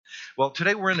Well,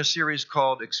 today we're in a series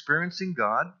called Experiencing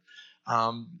God.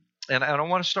 And I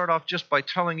want to start off just by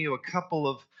telling you a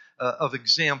couple of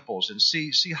examples and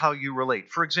see how you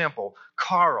relate. For example,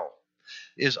 Carl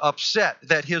is upset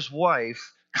that his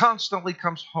wife constantly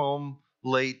comes home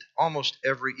late almost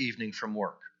every evening from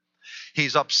work.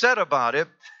 He's upset about it,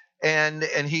 and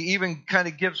he even kind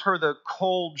of gives her the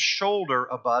cold shoulder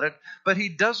about it, but he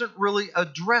doesn't really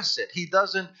address it. He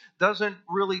doesn't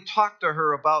really talk to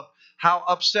her about how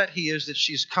upset he is that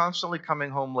she's constantly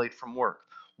coming home late from work.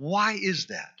 Why is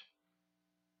that?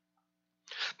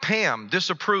 Pam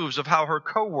disapproves of how her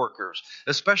coworkers,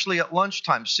 especially at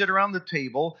lunchtime, sit around the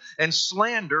table and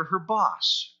slander her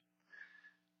boss.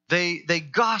 They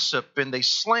gossip and they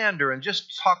slander and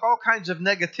just talk all kinds of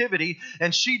negativity,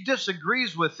 and she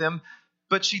disagrees with them,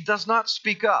 but she does not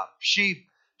speak up. She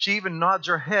even nods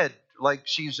her head like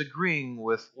she's agreeing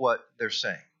with what they're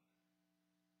saying.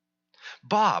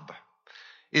 Bob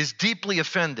is deeply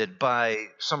offended by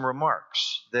some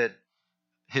remarks that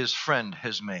his friend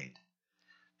has made,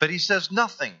 but he says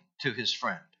nothing to his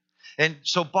friend. And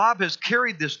so Bob has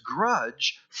carried this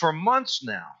grudge for months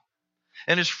now.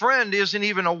 And his friend isn't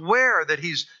even aware that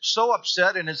he's so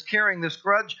upset and is carrying this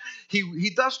grudge.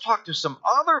 He does talk to some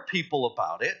other people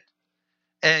about it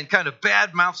and kind of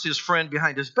badmouths his friend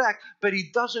behind his back, but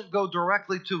he doesn't go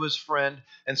directly to his friend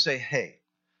and say, hey,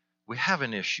 we have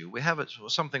an issue. We have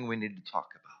something we need to talk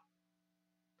about.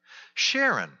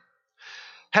 Sharon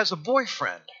has a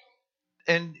boyfriend,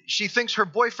 and she thinks her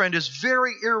boyfriend is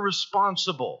very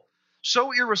irresponsible.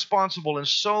 So irresponsible in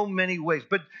so many ways,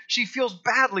 but she feels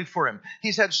badly for him.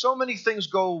 He's had so many things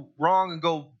go wrong and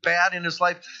go bad in his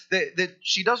life that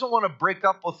she doesn't want to break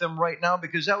up with him right now,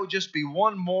 because that would just be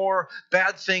one more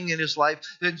bad thing in his life.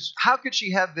 How could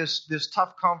she have this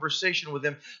tough conversation with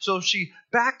him? So she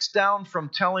backs down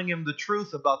from telling him the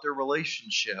truth about their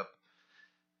relationship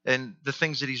and the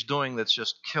things that he's doing that's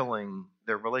just killing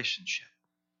their relationship.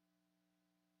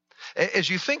 As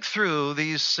you think through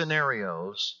these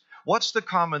scenarios, what's the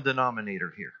common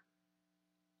denominator here?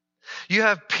 You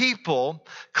have people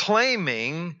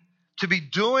claiming to be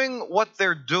doing what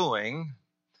they're doing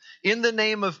in the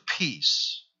name of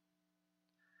peace.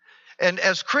 And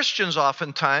as Christians,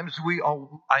 oftentimes,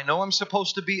 I know I'm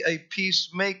supposed to be a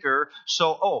peacemaker,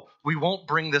 so, we won't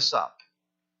bring this up.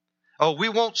 We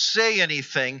won't say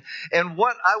anything. And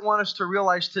what I want us to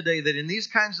realize today, that in these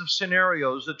kinds of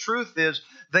scenarios, the truth is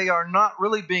they are not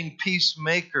really being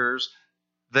peacemakers.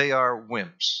 They are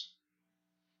wimps.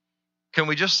 Can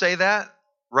we just say that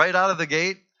right out of the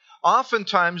gate?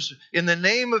 Oftentimes, in the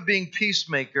name of being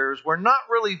peacemakers, we're not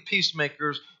really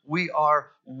peacemakers. We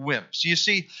are wimps. You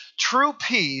see, true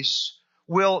peace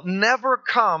will never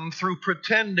come through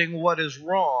pretending what is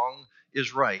wrong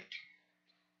is right.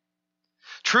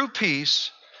 True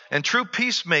peace and true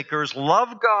peacemakers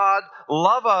love God,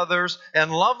 love others,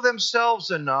 and love themselves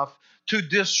enough to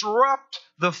disrupt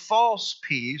the false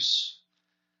peace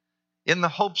in the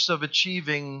hopes of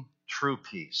achieving true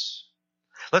peace.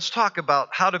 Let's talk about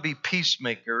how to be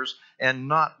peacemakers and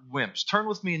not wimps. Turn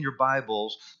with me in your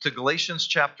Bibles to Galatians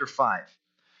chapter 5.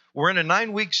 We're in a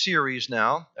 9-week series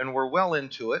now, and we're well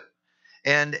into it.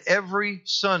 And every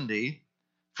Sunday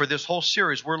for this whole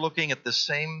series, we're looking at the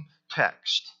same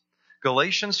text.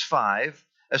 Galatians 5,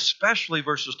 especially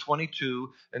verses 22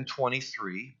 and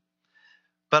 23.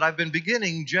 But I've been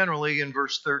beginning generally in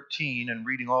verse 13 and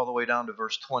reading all the way down to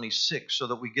verse 26 so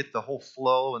that we get the whole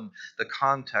flow and the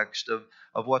context of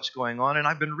what's going on. And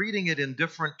I've been reading it in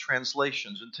different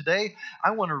translations. And today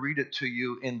I want to read it to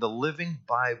you in the Living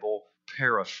Bible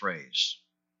paraphrase.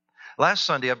 Last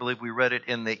Sunday, I believe we read it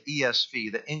in the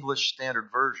ESV, the English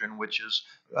Standard Version, which is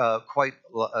quite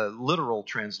a literal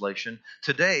translation.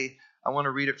 Today, I want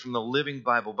to read it from the Living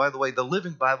Bible. By the way, the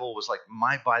Living Bible was like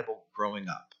my Bible growing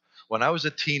up. When I was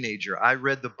a teenager, I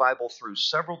read the Bible through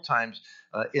several times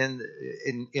in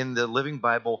the Living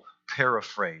Bible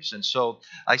paraphrase. And so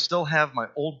I still have my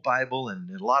old Bible and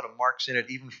a lot of marks in it,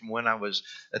 even from when I was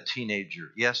a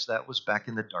teenager. Yes, that was back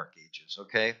in the dark ages,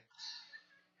 okay?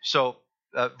 So,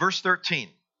 verse 13,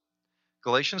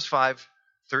 Galatians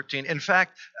 5:13. In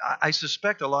fact, I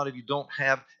suspect a lot of you don't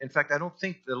have, in fact, I don't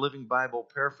think the Living Bible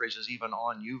paraphrase is even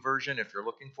on YouVersion if you're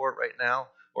looking for it right now,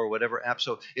 or whatever app.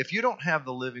 So if you don't have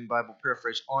the Living Bible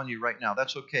paraphrase on you right now,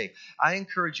 that's okay. I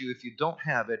encourage you, if you don't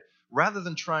have it, rather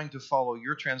than trying to follow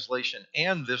your translation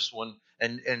and this one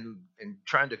and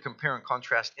trying to compare and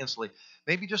contrast instantly,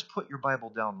 maybe just put your Bible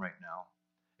down right now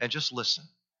and just listen,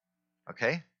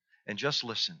 okay? And just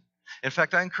listen. In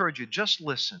fact, I encourage you, just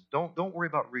listen. Don't worry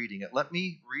about reading it. Let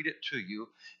me read it to you,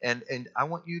 and I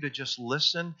want you to just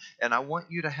listen, and I want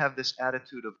you to have this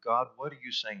attitude of, God, what are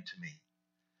you saying to me?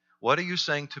 What are you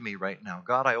saying to me right now?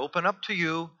 God, I open up to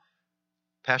you.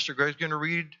 Pastor Greg's going to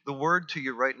read the word to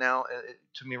you right now,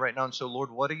 to me right now. And so,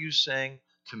 Lord, what are you saying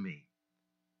to me?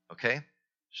 Okay?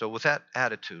 So with that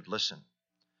attitude, listen.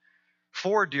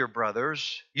 For, dear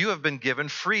brothers, you have been given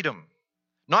freedom.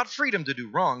 Not freedom to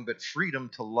do wrong, but freedom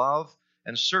to love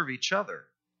and serve each other.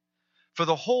 For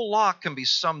the whole law can be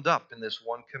summed up in this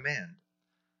one command: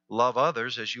 love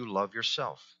others as you love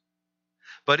yourself.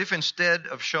 But if instead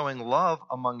of showing love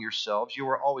among yourselves, you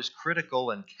are always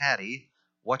critical and catty,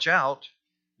 watch out,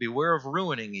 beware of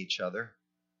ruining each other.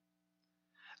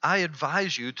 I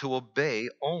advise you to obey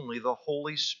only the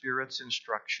Holy Spirit's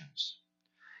instructions.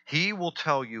 He will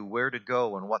tell you where to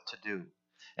go and what to do,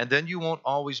 and then you won't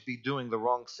always be doing the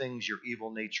wrong things your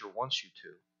evil nature wants you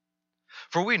to.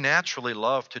 For we naturally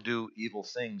love to do evil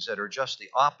things that are just the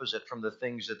opposite from the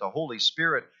things that the Holy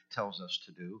Spirit tells us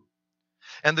to do.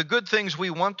 And the good things we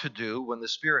want to do when the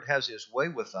Spirit has His way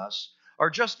with us are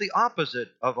just the opposite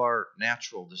of our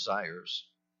natural desires.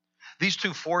 These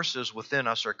two forces within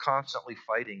us are constantly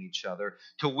fighting each other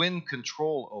to win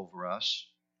control over us,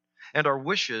 and our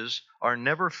wishes are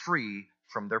never free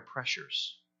from their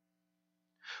pressures.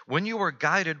 When you are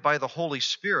guided by the Holy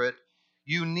Spirit,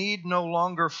 you need no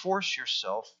longer force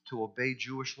yourself to obey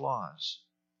Jewish laws.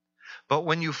 But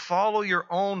when you follow your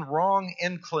own wrong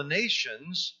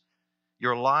inclinations,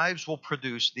 your lives will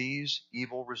produce these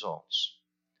evil results: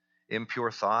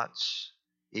 impure thoughts,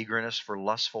 eagerness for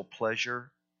lustful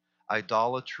pleasure,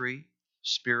 idolatry,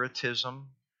 spiritism,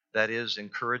 that is,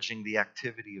 encouraging the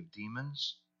activity of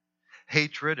demons,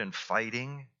 hatred and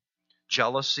fighting,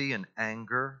 jealousy and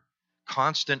anger,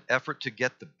 constant effort to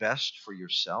get the best for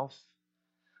yourself,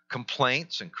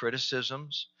 complaints and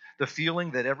criticisms, the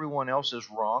feeling that everyone else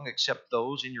is wrong except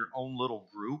those in your own little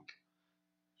group,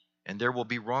 and there will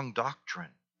be wrong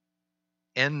doctrine,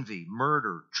 envy,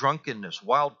 murder, drunkenness,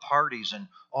 wild parties, and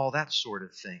all that sort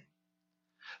of thing.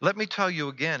 Let me tell you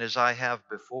again, as I have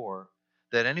before,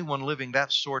 that anyone living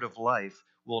that sort of life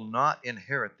will not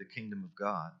inherit the kingdom of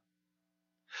God.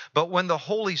 But when the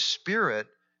Holy Spirit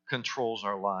controls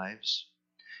our lives,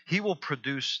 He will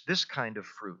produce this kind of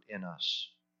fruit in us: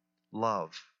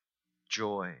 love,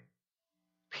 joy,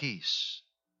 peace,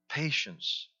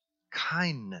 patience,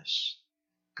 kindness,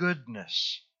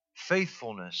 goodness,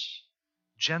 faithfulness,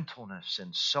 gentleness,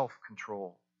 and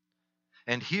self-control.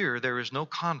 And here there is no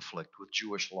conflict with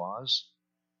Jewish laws.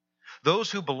 Those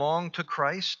who belong to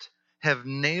Christ have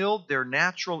nailed their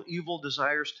natural evil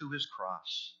desires to His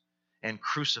cross and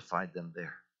crucified them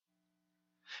there.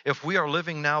 If we are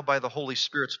living now by the Holy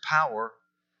Spirit's power,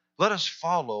 let us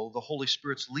follow the Holy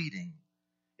Spirit's leading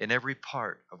in every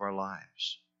part of our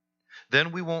lives.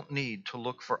 Then we won't need to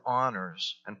look for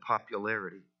honors and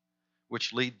popularity,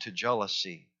 which lead to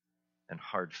jealousy and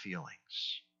hard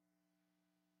feelings.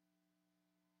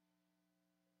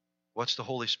 What's the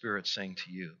Holy Spirit saying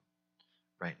to you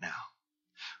right now?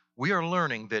 We are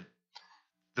learning that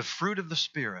the fruit of the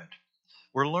Spirit,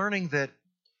 we're learning that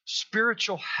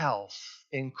spiritual health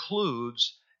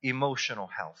includes emotional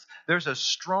health. There's a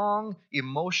strong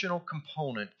emotional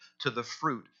component to the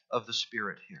fruit of the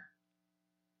Spirit here.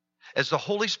 As the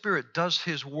Holy Spirit does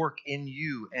His work in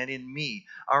you and in me,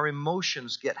 our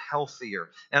emotions get healthier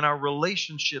and our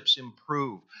relationships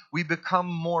improve. We become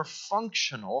more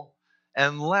functional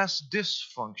and less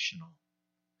dysfunctional.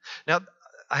 Now,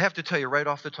 I have to tell you right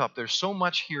off the top, there's so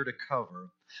much here to cover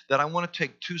that I want to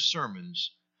take 2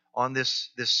 sermons on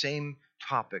this same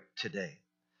topic today.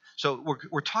 So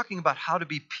we're talking about how to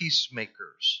be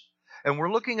peacemakers. And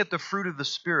we're looking at the fruit of the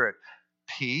Spirit: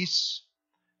 peace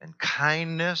and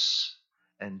kindness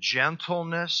and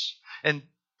gentleness. And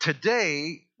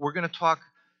today we're going to talk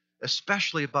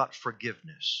especially about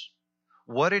forgiveness.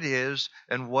 What it is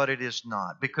and what it is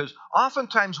not. Because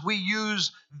oftentimes we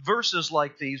use verses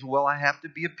like these: well, I have to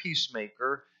be a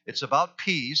peacemaker. It's about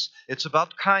peace. It's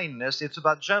about kindness. It's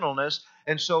about gentleness.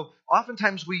 And so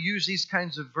oftentimes we use these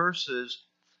kinds of verses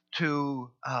to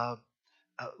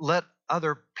let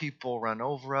other people run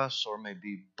over us, or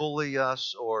maybe bully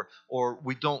us, or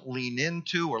we don't lean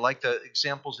into, or like the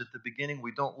examples at the beginning,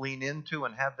 we don't lean into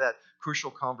and have that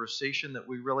crucial conversation that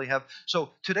we really have.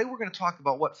 So today we're going to talk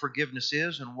about what forgiveness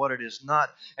is and what it is not.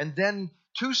 And then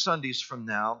 2 Sundays from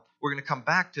now, we're going to come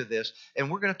back to this, and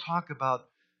we're going to talk about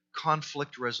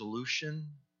conflict resolution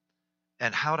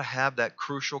and how to have that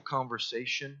crucial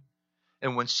conversation.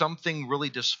 And when something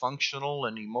really dysfunctional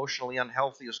and emotionally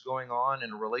unhealthy is going on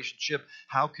in a relationship,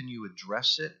 how can you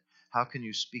address it? How can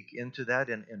you speak into that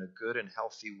in a good and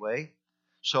healthy way?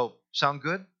 So, sound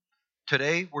good?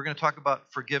 Today, we're going to talk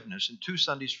about forgiveness. And 2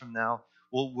 Sundays from now,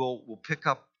 we'll pick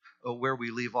up where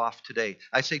we leave off today.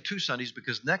 I say 2 Sundays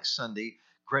because next Sunday,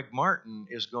 Greg Martin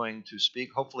is going to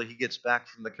speak. Hopefully he gets back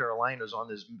from the Carolinas on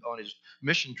his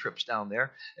mission trips down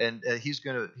there, and he's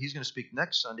going to speak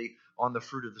next Sunday on the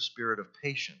fruit of the Spirit of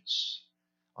patience.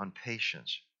 On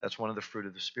patience. That's one of the fruit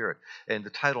of the Spirit. And the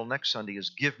title next Sunday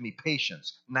is Give Me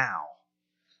Patience Now.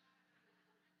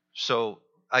 So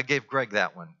I gave Greg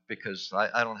that one because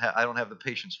I don't have the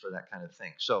patience for that kind of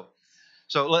thing. So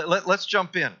let's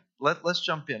jump in. Let's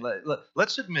jump in.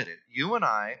 Let's admit it. You and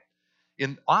I,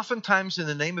 oftentimes in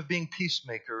the name of being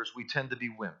peacemakers, we tend to be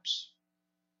wimps.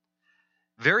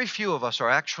 Very few of us are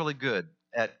actually good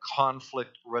at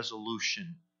conflict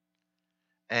resolution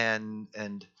and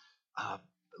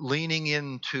leaning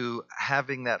into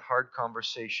having that hard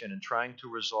conversation and trying to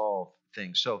resolve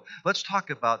things. So let's talk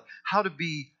about how to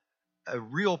be a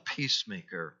real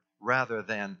peacemaker rather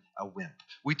than a wimp.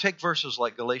 We take verses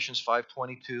like Galatians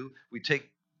 5:22. We take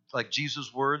like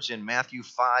Jesus' words in Matthew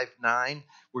 5:9,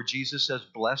 where Jesus says,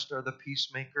 "Blessed are the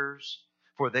peacemakers,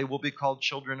 for they will be called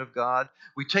children of God."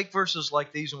 We take verses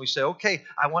like these and we say, okay,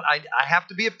 I have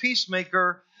to be a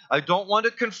peacemaker. I don't want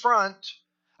to confront.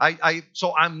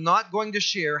 So I'm not going to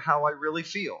share how I really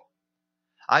feel.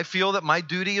 I feel that my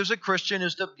duty as a Christian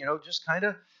is to, just kind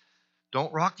of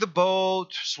don't rock the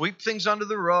boat, sweep things under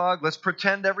the rug. Let's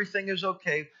pretend everything is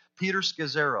okay. Peter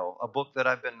Scazzero, a book that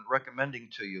I've been recommending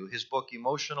to you, his book,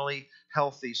 Emotionally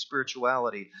Healthy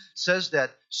Spirituality, says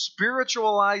that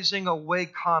spiritualizing away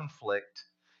conflict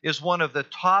is one of the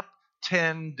top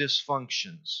 10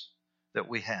 dysfunctions that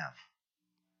we have.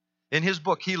 In his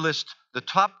book, he lists the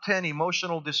top 10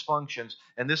 emotional dysfunctions,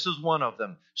 and this is one of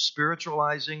them,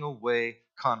 spiritualizing away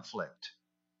conflict.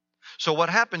 So what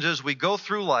happens is we go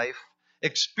through life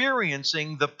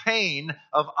experiencing the pain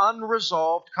of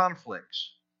unresolved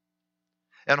conflicts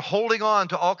and holding on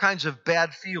to all kinds of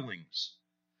bad feelings.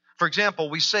 For example,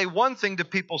 we say one thing to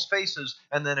people's faces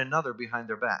and then another behind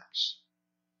their backs.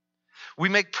 We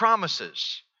make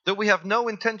promises that we have no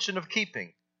intention of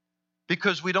keeping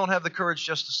because we don't have the courage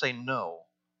just to say no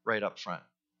right up front.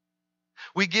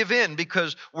 We give in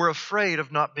because we're afraid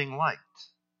of not being liked.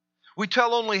 We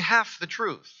tell only half the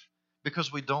truth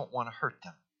because we don't want to hurt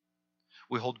them.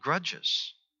 We hold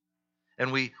grudges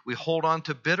and we hold on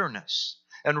to bitterness.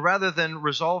 And rather than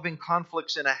resolving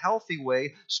conflicts in a healthy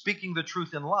way, speaking the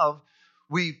truth in love,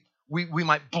 we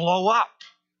might blow up.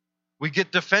 We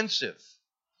get defensive.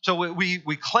 So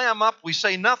we clam up, we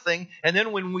say nothing, and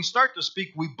then when we start to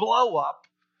speak, we blow up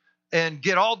and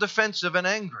get all defensive and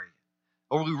angry.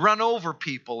 Or we run over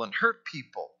people and hurt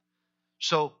people.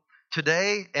 So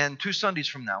today and 2 Sundays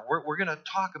from now, we're going to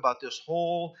talk about this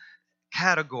whole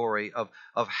category of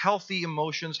healthy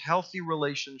emotions, healthy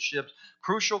relationships,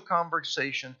 crucial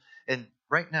conversation. And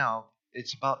right now,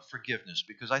 it's about forgiveness,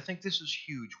 because I think this is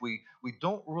huge. We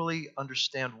don't really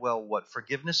understand well what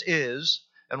forgiveness is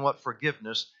and what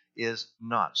forgiveness is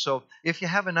not. So if you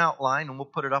have an outline, and we'll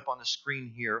put it up on the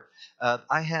screen here,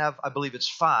 I believe it's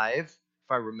 5, if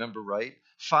I remember right,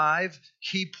 5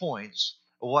 key points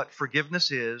of what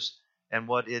forgiveness is and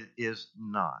what it is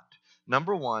not.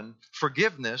 Number 1,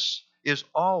 forgiveness is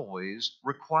always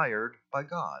required by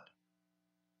God.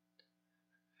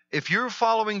 If you're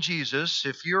following Jesus,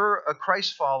 if you're a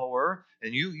Christ follower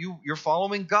and you're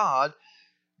following God,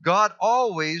 God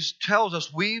always tells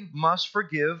us we must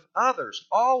forgive others.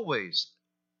 Always.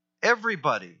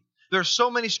 Everybody. There's so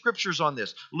many scriptures on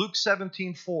this. Luke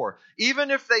 17:4.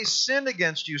 Even if they sin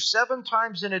against you 7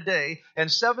 times in a day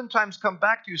and 7 times come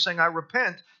back to you saying, I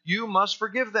repent, you must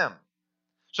forgive them.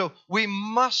 So we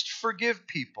must forgive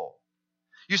people.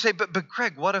 You say, but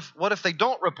Greg, what if they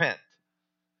don't repent?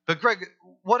 But Greg,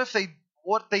 what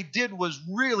they did was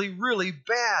really, really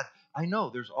bad? I know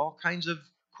there's all kinds of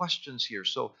questions here,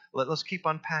 so let's keep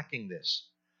unpacking this.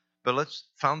 But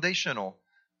foundational.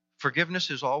 Forgiveness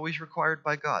is always required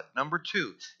by God. Number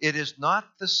 2, it is not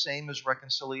the same as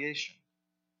reconciliation.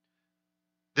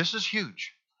 This is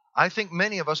huge. I think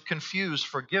many of us confuse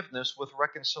forgiveness with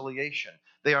reconciliation.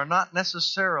 They are not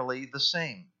necessarily the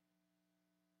same.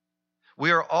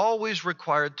 We are always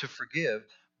required to forgive,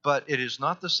 but it is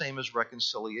not the same as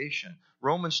reconciliation.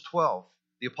 Romans 12,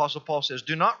 the Apostle Paul says,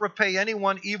 do not repay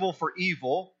anyone evil for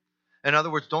evil. In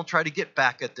other words, don't try to get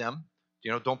back at them.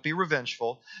 Don't be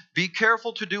revengeful. Be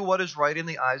careful to do what is right in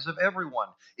the eyes of everyone.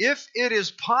 If it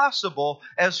is possible,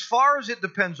 as far as it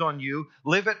depends on you,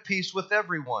 live at peace with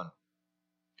everyone.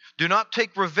 Do not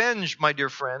take revenge, my dear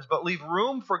friends, but leave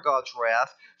room for God's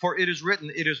wrath, for it is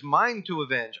written, it is mine to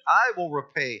avenge. I will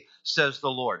repay, says the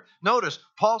Lord. Notice,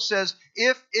 Paul says,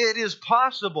 if it is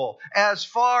possible, as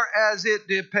far as it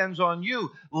depends on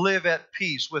you, live at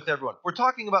peace with everyone. We're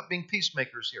talking about being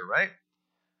peacemakers here, right?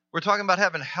 We're talking about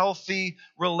having healthy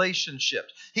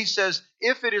relationships. He says,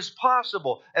 if it is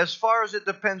possible, as far as it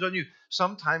depends on you.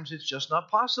 Sometimes it's just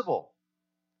not possible.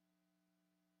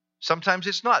 Sometimes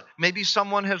it's not. Maybe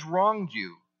someone has wronged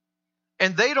you,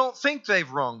 and they don't think they've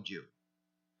wronged you.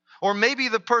 Or maybe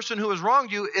the person who has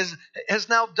wronged you has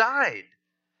now died.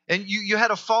 And you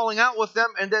had a falling out with them,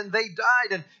 and then they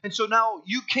died. And so now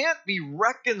you can't be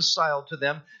reconciled to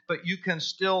them, but you can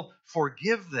still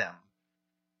forgive them.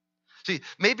 See,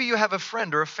 maybe you have a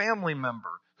friend or a family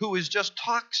member who is just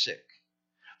toxic.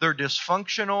 They're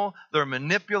dysfunctional, they're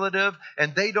manipulative,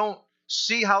 and they don't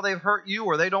see how they've hurt you,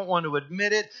 or they don't want to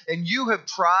admit it. And you have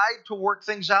tried to work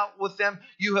things out with them.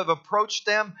 You have approached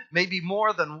them maybe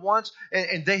more than once,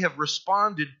 and they have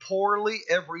responded poorly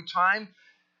every time.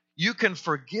 You can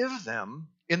forgive them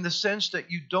in the sense that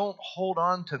you don't hold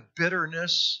on to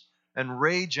bitterness and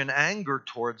rage and anger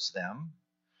towards them.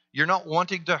 You're not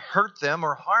wanting to hurt them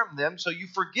or harm them, so you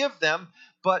forgive them,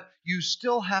 but you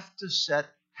still have to set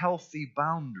healthy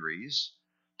boundaries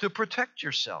to protect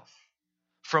yourself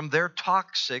from their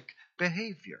toxic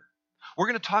behavior. We're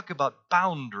going to talk about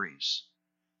boundaries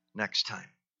next time.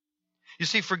 You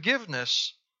see,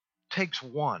 forgiveness takes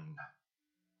one.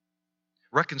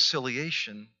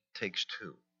 Reconciliation takes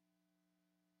two.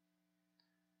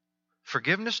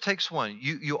 Forgiveness takes one.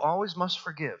 You always must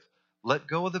forgive. Let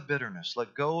go of the bitterness.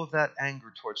 Let go of that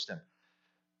anger towards them.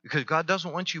 Because God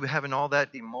doesn't want you having all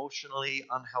that emotionally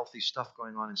unhealthy stuff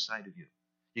going on inside of you.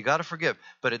 You got to forgive.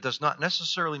 But it does not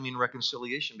necessarily mean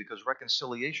reconciliation, because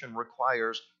reconciliation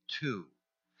requires two.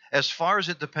 As far as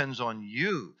it depends on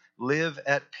you, live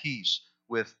at peace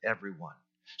with everyone.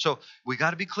 So we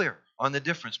got to be clear on the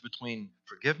difference between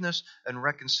forgiveness and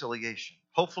reconciliation.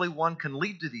 Hopefully one can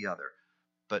lead to the other,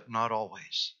 but not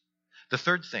always. The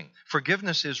third thing,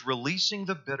 forgiveness is releasing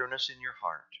the bitterness in your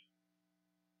heart.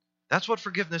 That's what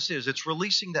forgiveness is. It's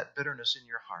releasing that bitterness in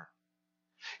your heart.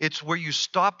 It's where you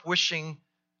stop wishing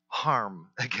harm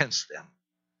against them.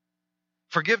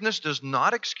 Forgiveness does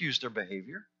not excuse their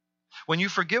behavior. When you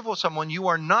forgive someone, you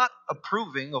are not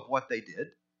approving of what they did.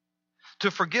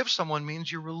 To forgive someone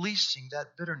means you're releasing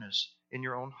that bitterness in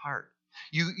your own heart.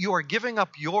 You are giving up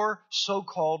your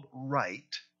so-called right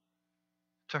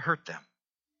to hurt them.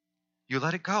 You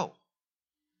let it go.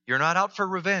 You're not out for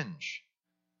revenge.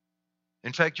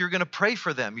 In fact, you're going to pray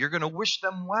for them. You're going to wish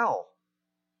them well.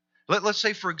 Let's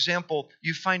say, for example,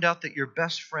 you find out that your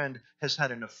best friend has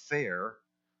had an affair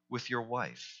with your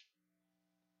wife.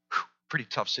 Whew, pretty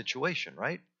tough situation,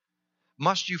 right?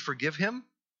 Must you forgive him?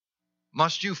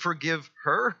 Must you forgive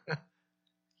her?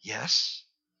 Yes.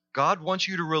 God wants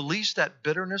you to release that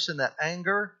bitterness and that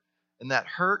anger and that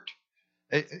hurt.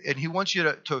 And He wants you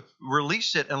to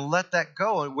release it and let that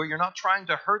go, where you're not trying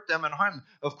to hurt them and harm them.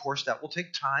 Of course, that will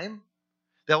take time.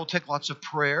 That will take lots of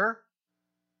prayer.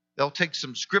 That will take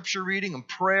some scripture reading and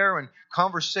prayer and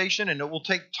conversation, and it will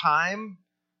take time.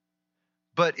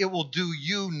 But it will do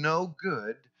you no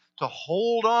good to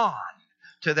hold on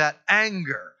to that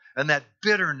anger and that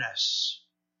bitterness.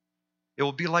 It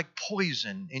will be like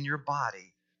poison in your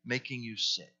body, making you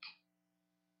sick.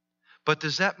 But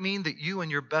does that mean that you and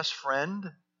your best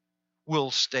friend will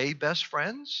stay best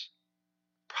friends?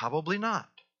 Probably not.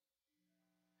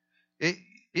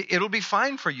 It'll be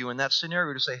fine for you in that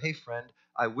scenario to say, hey, friend,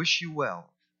 I wish you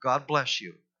well. God bless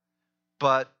you.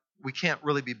 But we can't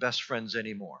really be best friends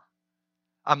anymore.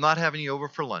 I'm not having you over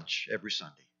for lunch every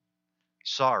Sunday.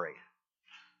 Sorry.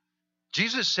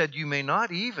 Jesus said you may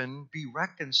not even be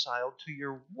reconciled to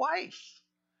your wife.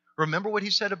 Remember what He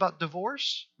said about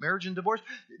divorce, marriage and divorce?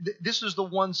 This is the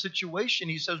one situation,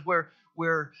 He says,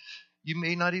 where you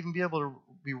may not even be able to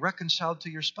be reconciled to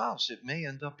your spouse. It may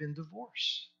end up in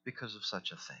divorce because of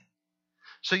such a thing.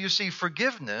 So you see,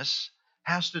 forgiveness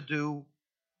has to do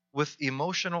with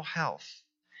emotional health.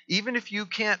 Even if you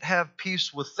can't have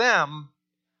peace with them,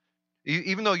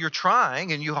 even though you're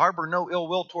trying and you harbor no ill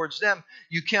will towards them,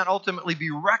 you can't ultimately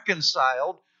be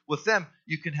reconciled with them.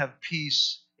 You can have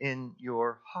peace in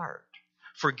your heart.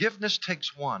 Forgiveness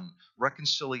takes one.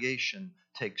 Reconciliation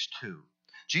takes two.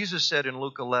 Jesus said in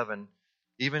Luke 11,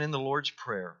 even in the Lord's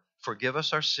Prayer, forgive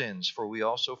us our sins, for we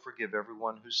also forgive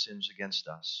everyone who sins against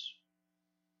us.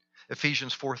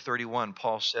 Ephesians 4:31,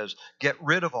 Paul says, get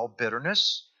rid of all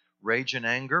bitterness, rage and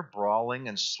anger, brawling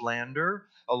and slander,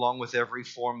 along with every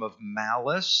form of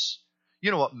malice. You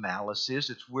know what malice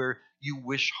is? It's where you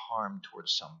wish harm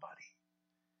towards somebody.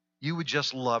 You would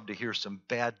just love to hear some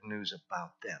bad news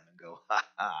about them and go, ha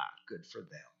ha, good for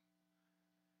them.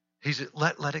 He said,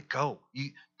 let it go.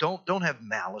 You don't have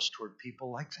malice toward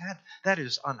people like that. That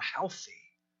is unhealthy.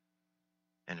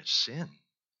 And it's sin.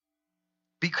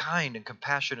 Be kind and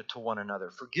compassionate to one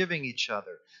another, forgiving each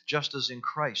other, just as in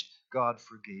Christ God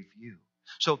forgave you.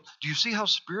 So, do you see how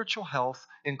spiritual health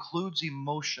includes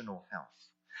emotional health?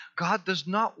 God does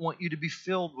not want you to be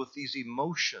filled with these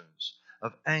emotions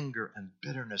of anger and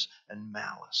bitterness and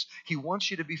malice. He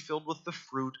wants you to be filled with the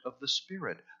fruit of the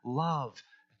Spirit: love,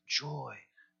 joy,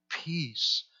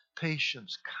 peace,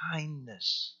 patience,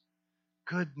 kindness,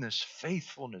 goodness,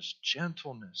 faithfulness,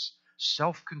 gentleness,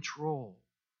 self-control.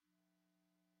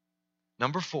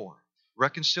 Number 4,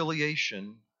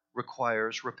 reconciliation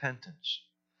requires repentance.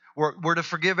 We're to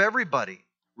forgive everybody,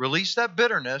 release that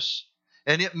bitterness,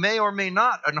 and it may or may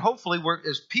not. And hopefully,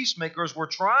 as peacemakers, we're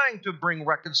trying to bring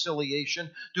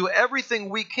reconciliation, do everything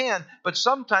we can, but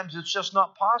sometimes it's just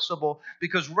not possible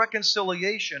because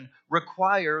reconciliation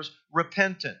requires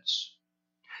repentance.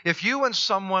 If you and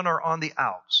someone are on the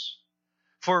outs,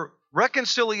 for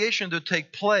reconciliation to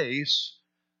take place,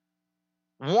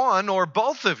 one or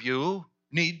both of you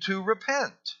need to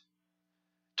repent.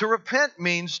 To repent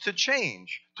means to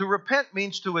change. To repent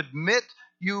means to admit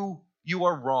you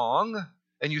are wrong,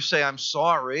 and you say, I'm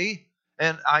sorry,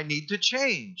 and I need to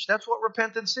change. That's what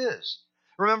repentance is.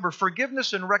 Remember,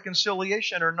 forgiveness and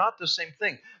reconciliation are not the same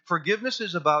thing. Forgiveness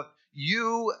is about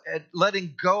you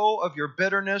letting go of your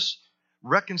bitterness.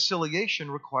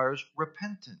 Reconciliation requires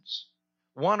repentance.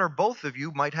 One or both of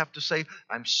you might have to say,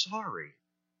 I'm sorry.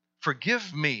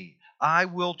 Forgive me. I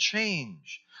will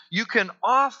change. You can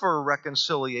offer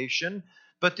reconciliation,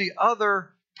 but the other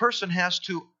person has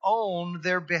to own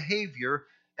their behavior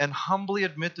and humbly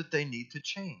admit that they need to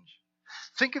change.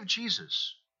 Think of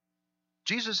Jesus.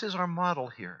 Jesus is our model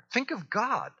here. Think of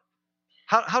God.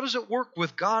 How does it work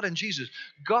with God and Jesus?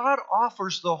 God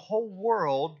offers the whole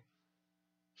world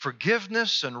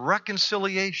forgiveness and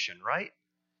reconciliation, right?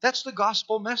 That's the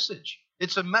gospel message.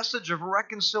 It's a message of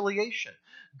reconciliation.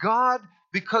 God,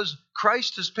 because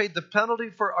Christ has paid the penalty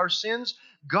for our sins,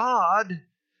 God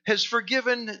has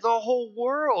forgiven the whole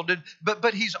world.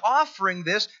 But he's offering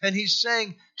this, and he's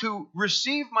saying, to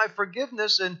receive my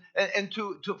forgiveness and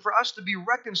for us to be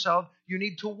reconciled, you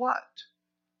need to what?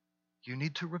 You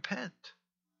need to repent.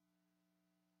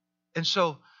 And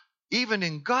so, even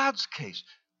in God's case,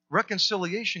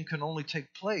 reconciliation can only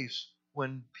take place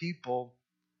when people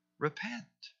repent.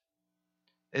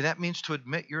 And that means to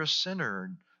admit you're a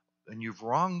sinner and you've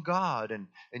wronged God and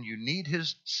you need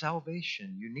His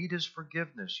salvation. You need His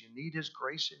forgiveness. You need His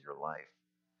grace in your life.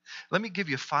 Let me give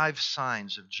you 5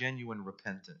 signs of genuine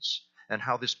repentance and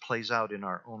how this plays out in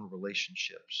our own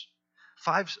relationships.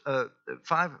 Five, I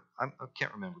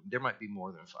can't remember. There might be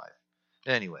more than 5.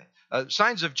 Anyway,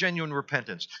 signs of genuine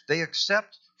repentance. They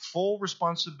accept full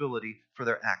responsibility for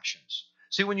their actions.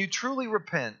 See, when you truly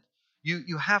repent,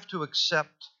 you have to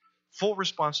accept full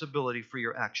responsibility for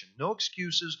your action. No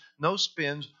excuses, no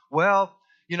spins. Well,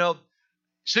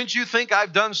 since you think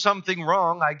I've done something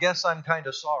wrong, I guess I'm kind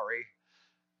of sorry.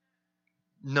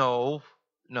 No,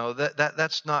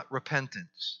 that's not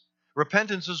repentance.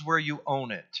 Repentance is where you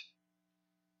own it.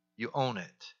 You own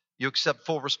it. You accept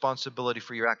full responsibility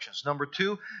for your actions. Number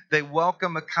 2, they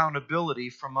welcome accountability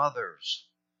from others.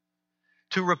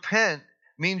 To repent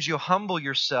means you humble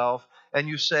yourself and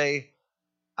you say,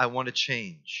 I want to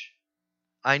change.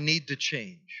 I need to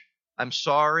change. I'm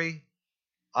sorry.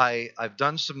 I've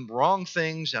done some wrong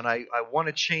things and I want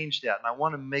to change that and I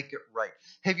want to make it right.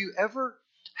 Have you ever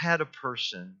had a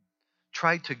person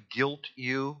try to guilt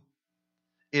you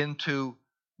into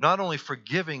not only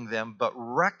forgiving them, but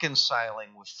reconciling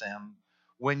with them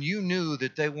when you knew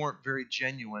that they weren't very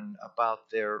genuine about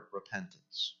their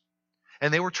repentance?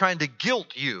 And they were trying to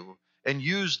guilt you and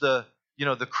use the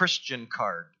Christian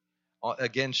card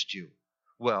against you.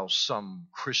 Well, some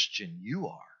Christian you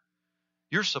are.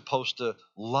 You're supposed to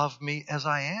love me as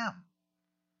I am.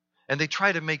 And they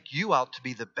try to make you out to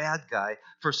be the bad guy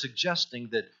for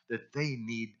suggesting that they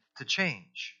need to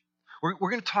change. We're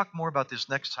going to talk more about this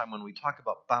next time when we talk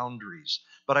about boundaries.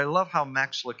 But I love how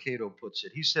Max Lucado puts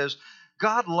it. He says,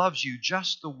 God loves you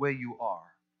just the way you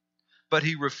are, but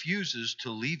He refuses to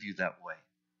leave you that way.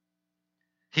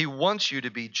 He wants you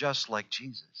to be just like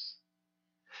Jesus.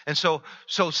 And so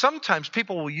sometimes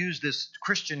people will use this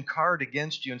Christian card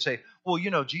against you and say, well,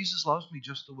 Jesus loves me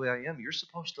just the way I am. You're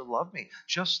supposed to love me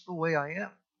just the way I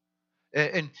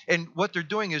am. And what they're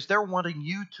doing is they're wanting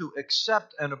you to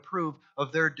accept and approve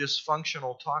of their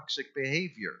dysfunctional, toxic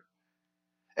behavior.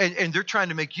 And they're trying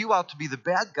to make you out to be the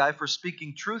bad guy for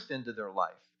speaking truth into their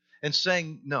life and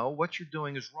saying, no, what you're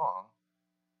doing is wrong.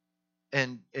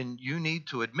 And you need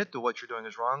to admit that what you're doing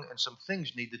is wrong, and some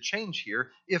things need to change here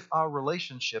if our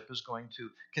relationship is going to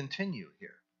continue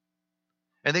here.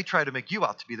 And they try to make you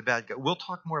out to be the bad guy. We'll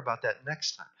talk more about that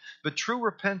next time. But true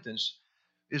repentance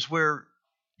is where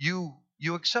you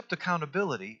accept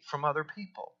accountability from other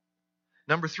people.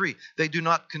 Number 3, they do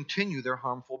not continue their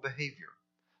harmful behavior.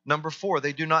 Number 4,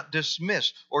 they do not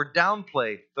dismiss or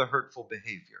downplay the hurtful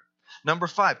behavior. Number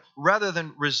 5, rather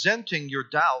than resenting your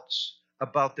doubts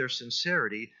about their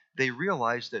sincerity, they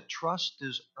realize that trust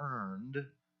is earned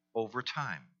over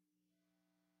time.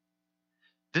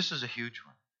 This is a huge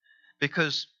one,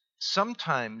 because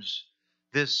sometimes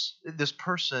this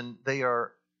person, they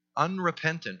are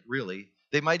unrepentant, really.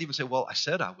 They might even say, well, I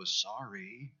said I was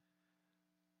sorry.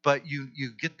 But you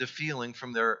get the feeling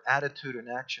from their attitude and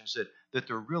actions that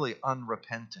they're really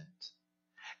unrepentant.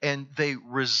 And they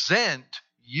resent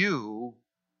you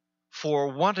for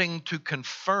wanting to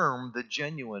confirm the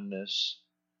genuineness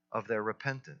of their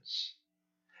repentance.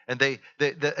 And they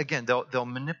again, they'll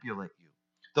manipulate you.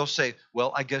 They'll say,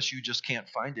 well, I guess you just can't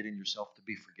find it in yourself to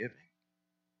be forgiving.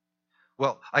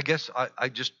 Well, I guess I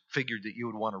just figured that you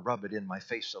would want to rub it in my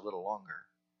face a little longer.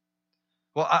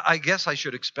 Well, I guess I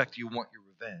should expect you want your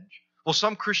revenge. Well,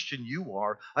 some Christian you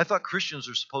are. I thought Christians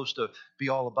are supposed to be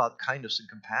all about kindness and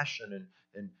compassion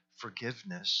and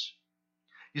forgiveness.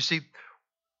 You see,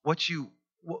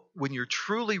 when you're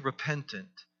truly repentant,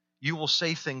 you will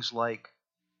say things like,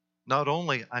 not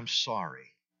only I'm sorry,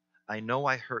 I know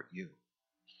I hurt you,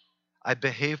 I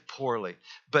behaved poorly,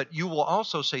 but you will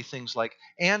also say things like,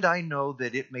 and I know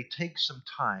that it may take some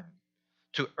time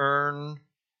to earn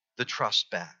the trust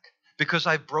back. Because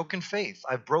I've broken faith.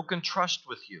 I've broken trust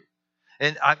with you.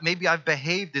 And maybe I've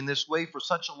behaved in this way for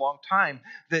such a long time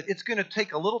that it's going to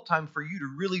take a little time for you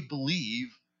to really believe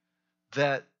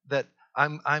that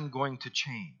I'm going to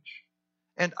change.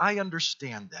 And I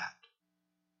understand that.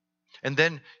 And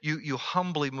then you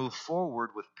humbly move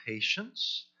forward with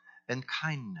patience and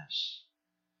kindness.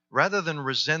 Rather than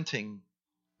resenting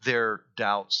their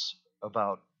doubts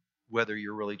about whether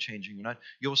you're really changing or not,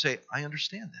 you'll say, I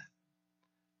understand that.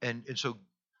 And so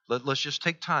let's just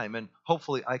take time, and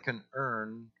hopefully I can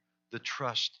earn the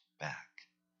trust back.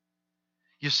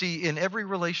 You see, in every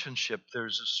relationship,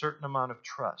 there's a certain amount of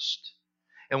trust.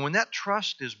 And when that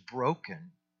trust is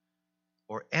broken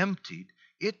or emptied,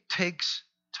 it takes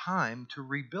time to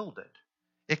rebuild it.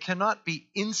 It cannot be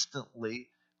instantly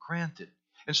granted.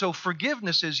 And so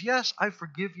forgiveness is, yes, I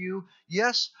forgive you.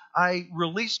 Yes, I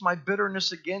release my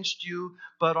bitterness against you.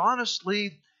 But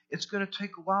honestly, it's going to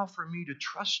take a while for me to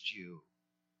trust you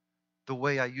the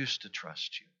way I used to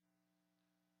trust you.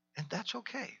 And that's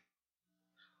okay.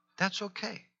 That's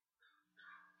okay.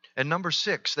 And number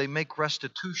 6, they make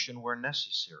restitution where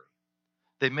necessary.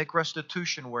 They make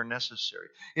restitution where necessary.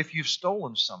 If you've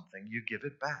stolen something, you give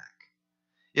it back.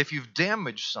 If you've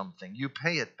damaged something, you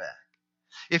pay it back.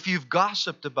 If you've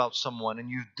gossiped about someone and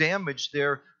you've damaged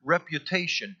their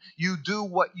reputation, you do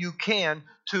what you can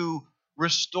to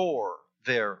restore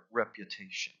their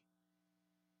reputation.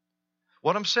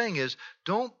 What I'm saying is,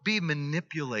 don't be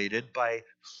manipulated by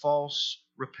false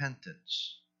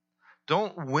repentance.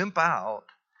 Don't wimp out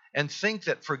and think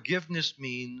that forgiveness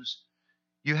means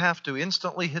you have to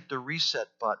instantly hit the reset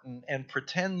button and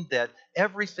pretend that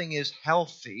everything is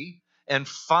healthy and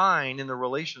fine in the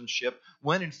relationship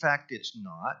when in fact it's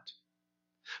not.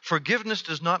 Forgiveness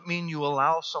does not mean you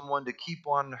allow someone to keep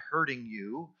on hurting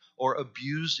you or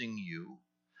abusing you.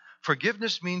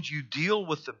 Forgiveness means you deal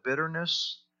with the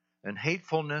bitterness and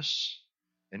hatefulness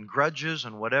and grudges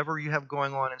and whatever you have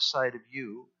going on inside of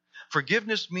you.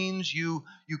 Forgiveness means you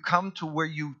come to where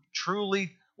you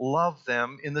truly love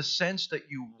them in the sense that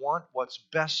you want what's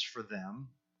best for them.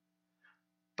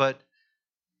 But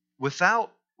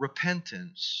without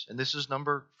repentance, and this is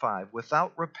number 5,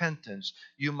 without repentance,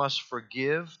 you must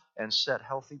forgive and set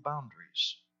healthy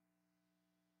boundaries.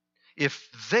 If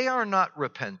they are not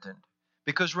repentant,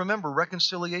 because remember,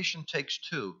 reconciliation takes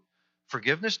 2.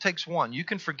 Forgiveness takes 1. You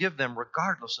can forgive them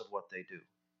regardless of what they do.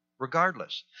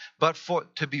 Regardless. But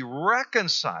to be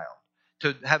reconciled,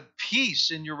 to have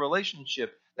peace in your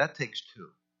relationship, that takes 2.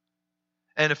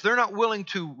 And if they're not willing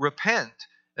to repent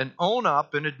and own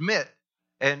up and admit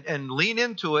and lean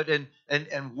into it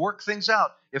and work things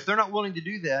out, if they're not willing to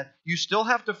do that, you still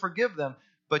have to forgive them,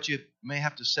 but you may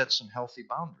have to set some healthy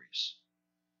boundaries.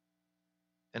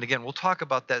 And again, we'll talk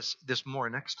about this more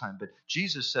next time, but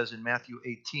Jesus says in Matthew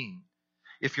 18,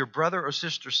 if your brother or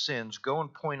sister sins, go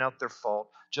and point out their fault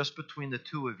just between the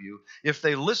two of you. If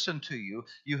they listen to you,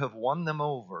 you have won them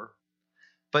over.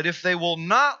 But if they will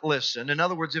not listen, in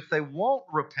other words, if they won't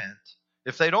repent,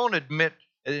 if they don't admit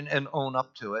and own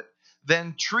up to it,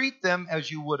 then treat them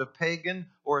as you would a pagan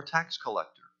or a tax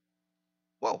collector.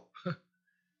 Whoa,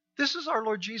 this is our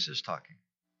Lord Jesus talking.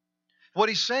 What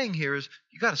he's saying here is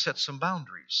you got to set some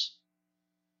boundaries.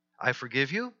 I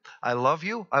forgive you. I love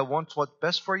you. I want what's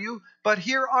best for you. But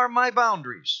here are my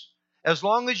boundaries. As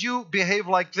long as you behave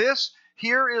like this,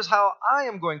 here is how I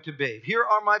am going to behave. Here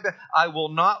are my I will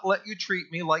not let you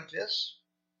treat me like this.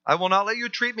 I will not let you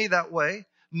treat me that way.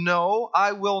 No,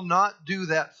 I will not do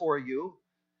that for you.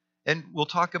 And we'll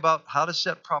talk about how to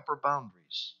set proper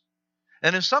boundaries.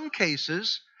 And in some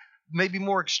cases, maybe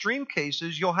more extreme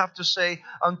cases, you'll have to say,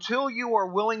 until you are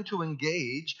willing to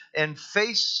engage and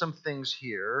face some things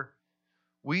here,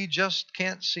 we just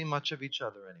can't see much of each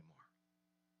other anymore.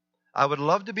 I would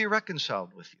love to be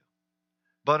reconciled with you,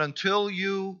 but until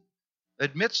you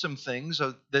admit some things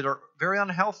that are very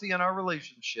unhealthy in our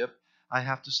relationship, I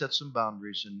have to set some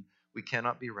boundaries, and we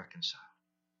cannot be reconciled.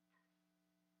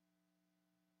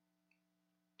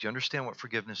 Do you understand what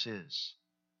forgiveness is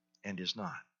and is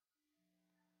not?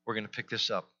 We're going to pick this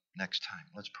up next time.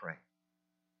 Let's pray.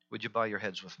 Would you bow your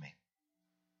heads with me?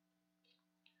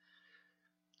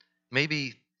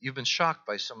 Maybe you've been shocked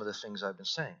by some of the things I've been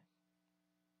saying.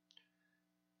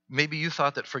 Maybe you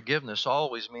thought that forgiveness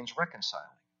always means reconciling.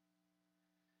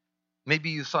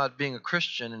 Maybe you thought being a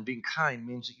Christian and being kind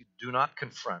means that you do not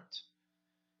confront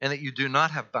and that you do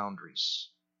not have boundaries.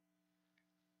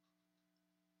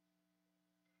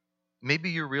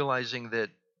 Maybe you're realizing that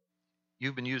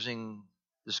you've been using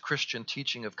this Christian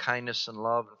teaching of kindness and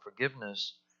love and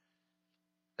forgiveness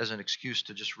as an excuse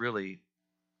to just really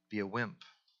be a wimp.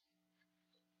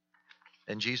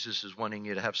 And Jesus is wanting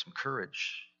you to have some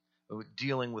courage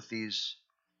dealing with these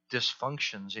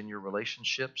dysfunctions in your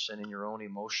relationships and in your own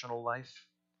emotional life.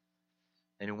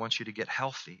 And He wants you to get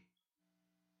healthy.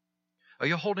 Are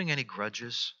you holding any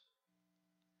grudges?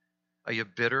 Are you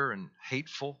bitter and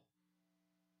hateful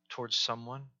towards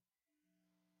someone?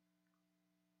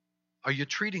 Are you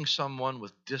treating someone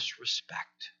with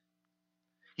disrespect?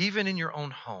 Even in your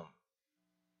own home.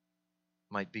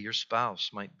 Might be your spouse,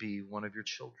 might be one of your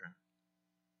children.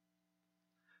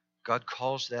 God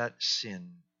calls that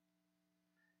sin.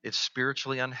 It's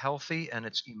spiritually unhealthy and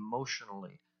it's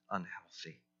emotionally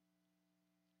unhealthy.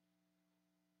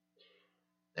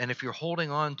 And if you're holding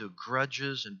on to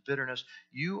grudges and bitterness,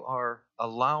 you are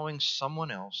allowing someone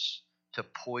else to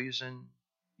poison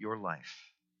your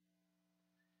life.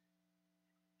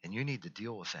 And you need to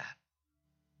deal with that.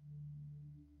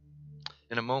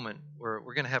 In a moment, we're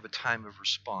going to have a time of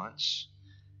response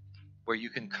where you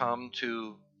can come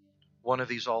to one of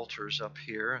these altars up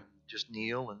here and just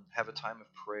kneel and have a time of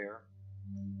prayer.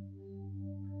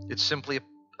 It's simply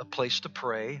a place to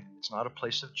pray. It's not a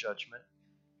place of judgment.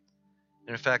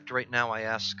 And in fact, right now I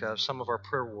ask some of our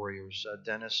prayer warriors,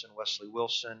 Dennis and Wesley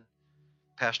Wilson,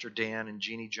 Pastor Dan and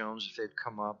Jeannie Jones, if they'd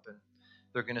come up, and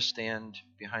they're going to stand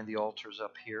behind the altars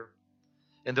up here.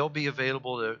 And they'll be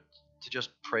available to just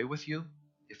pray with you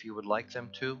if you would like them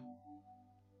to.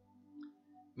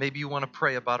 Maybe you want to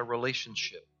pray about a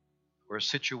relationship or a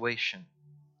situation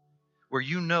where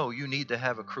you know you need to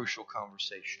have a crucial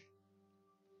conversation.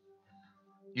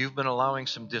 You've been allowing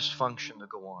some dysfunction to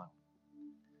go on.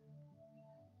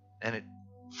 And it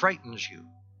frightens you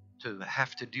to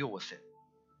have to deal with it.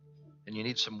 And you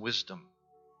need some wisdom.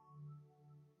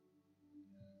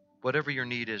 Whatever your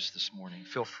need is this morning,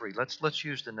 feel free. Let's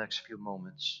use the next few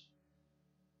moments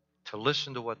to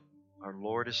listen to what our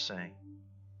Lord is saying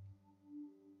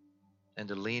and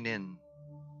to lean in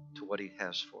to what He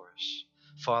has for us.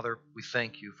 Father, we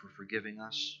thank You for forgiving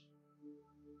us.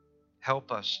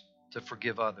 Help us to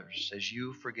forgive others as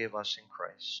You forgave us in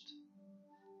Christ.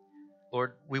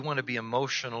 Lord, we want to be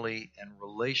emotionally and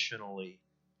relationally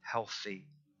healthy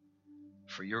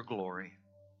for Your glory.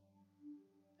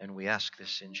 And we ask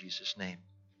this in Jesus' name.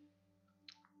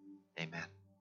 Amen.